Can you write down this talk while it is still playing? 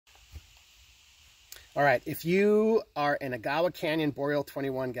All right, if you are an Agawa Canyon Boreal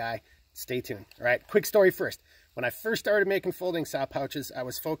 21 guy, stay tuned. All right, quick story first. When I first started making folding saw pouches, I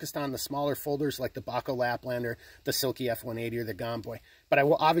was focused on the smaller folders like the Baco Laplander, the Silky F180, or the Gomboy. But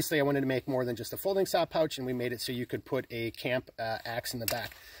obviously I wanted to make more than just a folding saw pouch, and we made it so you could put a camp axe in the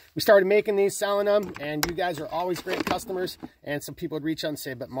back. We started making these, selling them, and you guys are always great customers. And some people would reach out and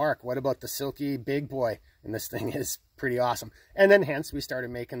say, but Mark, what about the Silky Big Boy? And this thing is pretty awesome. And then hence we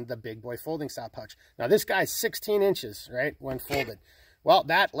started making the Big Boy folding saw pouch. Now this guy's 16 inches, right, when folded. Well,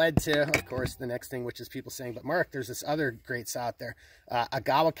 that led to, of course, the next thing, which is people saying, but Mark, there's this other great saw out there,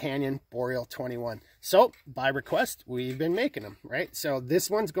 Agawa Canyon Boreal 21. So, by request, we've been making them, right? So, this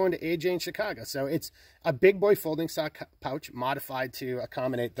one's going to AJ in Chicago. So, it's a big boy folding saw pouch modified to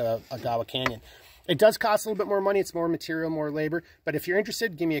accommodate the Agawa Canyon. It does cost a little bit more money. It's more material, more labor. But if you're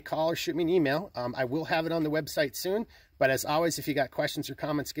interested, give me a call or shoot me an email. I will have it on the website soon. But as always, if you got questions or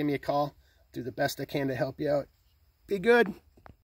comments, give me a call. Do the best I can to help you out. Be good.